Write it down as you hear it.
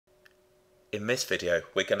In this video,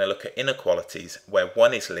 we're going to look at inequalities where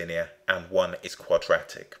one is linear and one is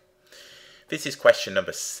quadratic. This is question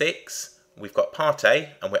number 6. We've got part A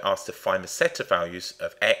and we're asked to find the set of values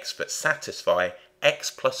of x that satisfy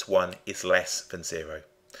x plus 1 is less than 0.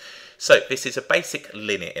 So this is a basic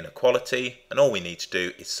linear inequality and all we need to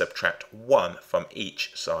do is subtract 1 from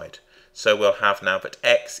each side. So we'll have now that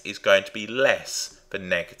x is going to be less than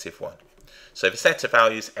negative 1. So the set of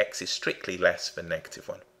values x is strictly less than negative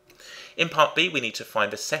 1. In part B, we need to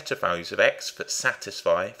find the set of values of x that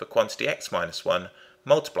satisfy the quantity x minus 1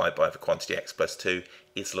 multiplied by the quantity x plus 2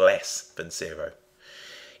 is less than 0.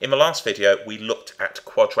 In the last video, we looked at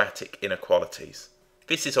quadratic inequalities.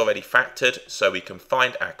 This is already factored, so we can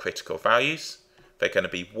find our critical values. They're going to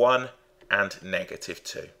be 1 and negative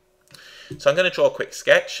 2. So I'm going to draw a quick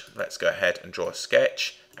sketch. Let's go ahead and draw a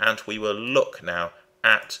sketch, and we will look now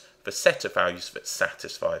at the set of values that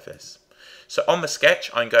satisfy this. So on the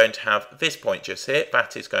sketch, I'm going to have this point just here,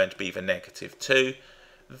 that is going to be the negative 2,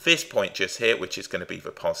 this point just here, which is going to be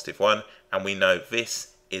the positive 1, and we know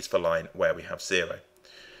this is the line where we have 0.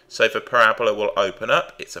 So the parabola will open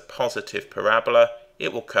up, it's a positive parabola,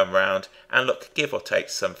 it will come round and look, give or take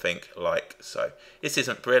something like so. This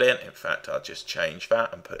isn't brilliant, in fact I'll just change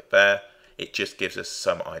that and put it there, it just gives us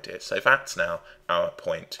some idea. So that's now our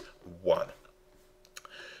point 1.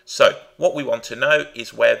 So what we want to know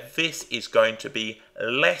is where this is going to be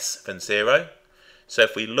less than 0. So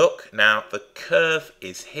if we look now, the curve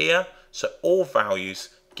is here. So all values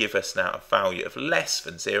give us now a value of less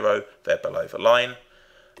than 0. They're below the line.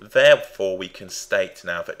 Therefore, we can state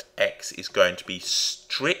now that x is going to be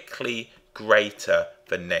strictly greater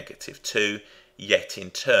than negative 2, yet in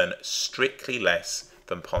turn strictly less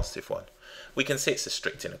than positive 1. We can see it's a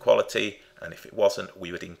strict inequality, and if it wasn't,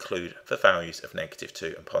 we would include the values of negative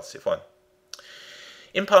 2 and positive 1.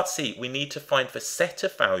 In part C, we need to find the set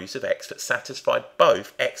of values of x that satisfy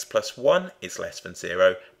both x plus 1 is less than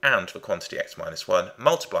 0 and the quantity x minus 1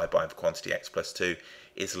 multiplied by the quantity x plus 2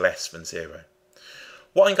 is less than 0.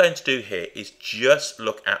 What I'm going to do here is just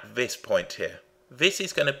look at this point here. This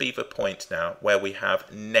is going to be the point now where we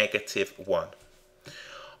have negative 1.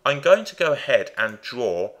 I'm going to go ahead and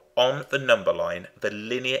draw on the number line the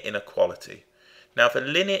linear inequality. Now the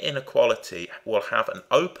linear inequality will have an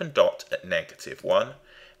open dot at negative 1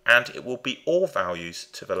 and it will be all values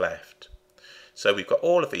to the left. So we've got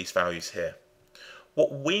all of these values here.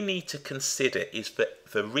 What we need to consider is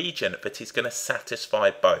the region that is going to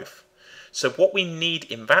satisfy both. So what we need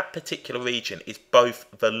in that particular region is both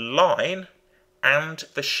the line and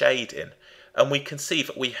the shading. And we can see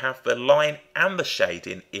that we have the line and the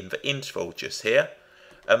shading in the interval just here.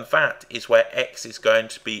 And that is where x is going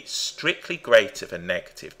to be strictly greater than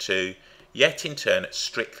negative 2, yet in turn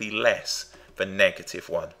strictly less than negative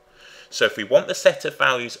 1. So if we want the set of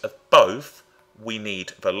values of both, we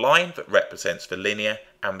need the line that represents the linear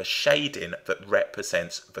and the shading that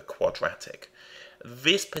represents the quadratic.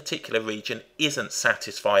 This particular region isn't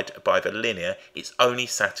satisfied by the linear, it's only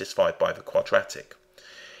satisfied by the quadratic.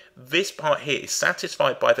 This part here is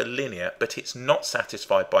satisfied by the linear, but it's not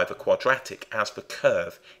satisfied by the quadratic as the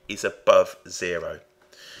curve is above 0.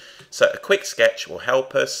 So a quick sketch will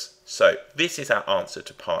help us. So this is our answer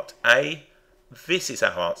to part A, this is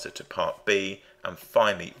our answer to part B, and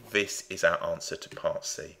finally this is our answer to part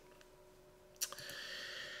C.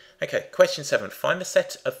 Okay, question 7. Find the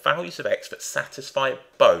set of values of x that satisfy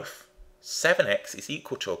both 7x is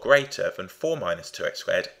equal to or greater than 4 minus 2x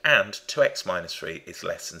squared and 2x minus 3 is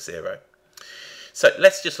less than 0. So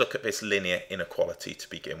let's just look at this linear inequality to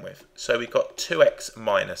begin with. So we've got 2x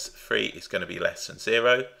minus 3 is going to be less than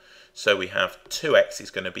 0. So we have 2x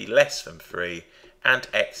is going to be less than 3 and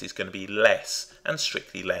x is going to be less and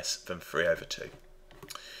strictly less than 3 over 2.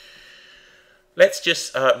 Let's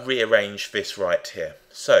just rearrange this right here.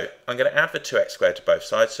 So I'm going to add the 2x squared to both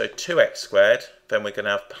sides. So 2x squared, then we're going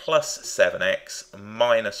to have plus 7x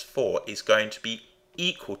minus 4 is going to be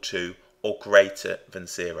equal to or greater than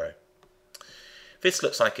 0. This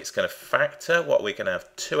looks like it's going to factor. What we're going to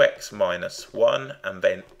have 2x minus 1 and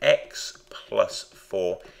then x plus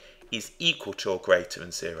 4 is equal to or greater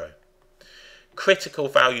than 0. Critical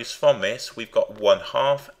values from this, we've got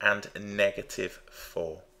 1/2 and negative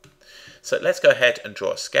 4. So let's go ahead and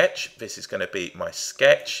draw a sketch. This is going to be my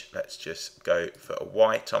sketch. Let's just go for a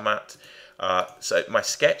white on that. So my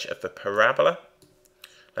sketch of the parabola.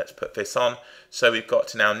 Let's put this on. So we've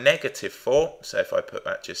got now negative 4. So if I put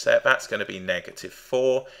that just there, that's going to be negative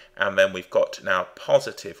 4. And then we've got now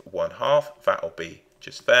positive 1/2. That will be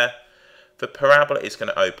just there. The parabola is going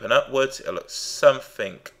to open upwards. It'll look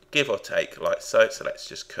something, give or take, like so. So let's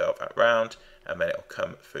just curl that round. And then it'll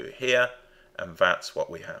come through here. And that's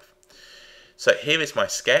what we have. So here is my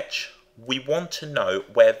sketch. We want to know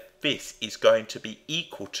where this is going to be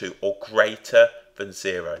equal to or greater than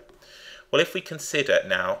 0. Well, if we consider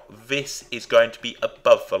now, this is going to be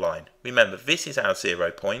above the line. Remember, this is our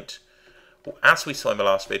 0 point. As we saw in the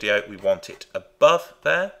last video, we want it above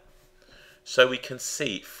there. So we can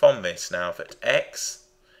see from this now that x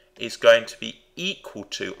is going to be equal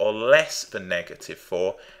to or less than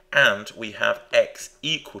 -4, and we have x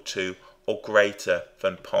equal to or greater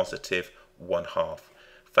than +1/2.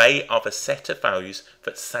 They are the set of values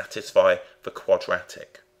that satisfy the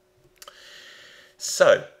quadratic.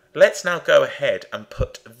 So let's now go ahead and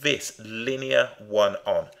put this linear 1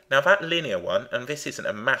 on. Now that linear 1, and this isn't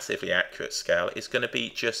a massively accurate scale, is going to be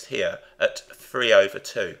just here at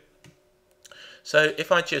 3/2. So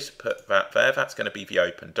if I just put that there, that's going to be the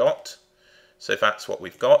open dot. So that's what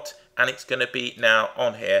we've got, and it's going to be now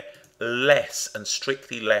on here less and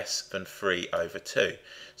strictly less than 3/2.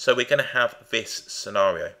 So we're going to have this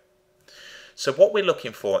scenario. So what we're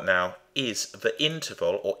looking for now is the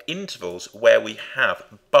interval or intervals where we have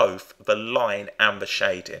both the line and the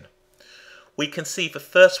shading. We can see the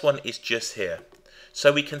first one is just here.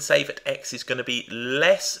 So we can say that x is going to be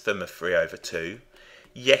less than the 3/2,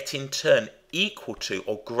 yet in turn equal to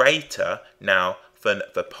or greater now than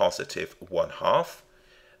the +1/2.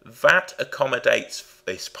 That accommodates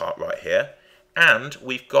this part right here, and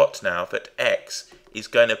we've got now that x is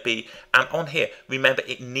going to be, and on here, remember,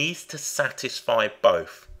 it needs to satisfy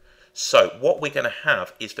both. So what we're going to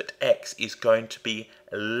have is that x is going to be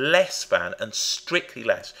less than and strictly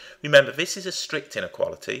less. Remember, this is a strict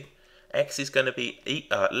inequality. X is going to be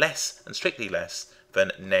less and strictly less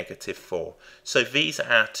than -4. So these are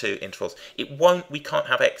our two intervals. We can't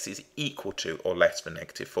have x is equal to or less than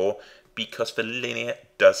 -4 because the linear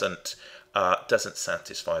doesn't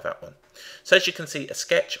satisfy that one. So as you can see, a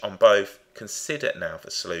sketch on both. Consider now the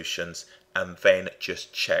solutions and then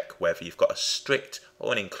just check whether you've got a strict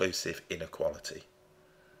or an inclusive inequality.